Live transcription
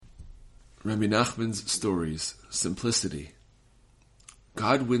Rebbe Nachman's stories, simplicity.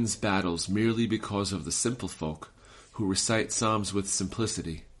 God wins battles merely because of the simple folk who recite psalms with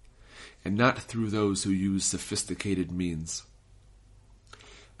simplicity, and not through those who use sophisticated means.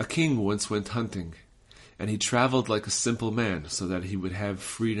 A king once went hunting, and he traveled like a simple man so that he would have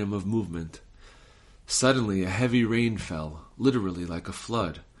freedom of movement. Suddenly a heavy rain fell, literally like a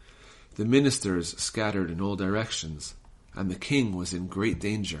flood. The ministers scattered in all directions, and the king was in great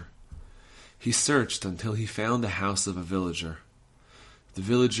danger. He searched until he found the house of a villager. The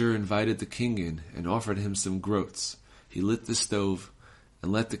villager invited the king in and offered him some groats. He lit the stove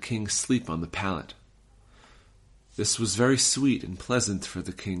and let the king sleep on the pallet. This was very sweet and pleasant for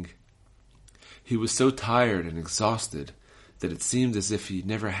the king. He was so tired and exhausted that it seemed as if he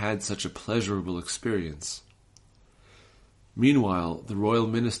never had such a pleasurable experience. Meanwhile, the royal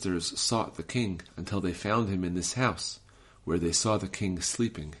ministers sought the king until they found him in this house, where they saw the king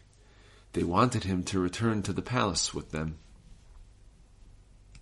sleeping. They wanted him to return to the palace with them.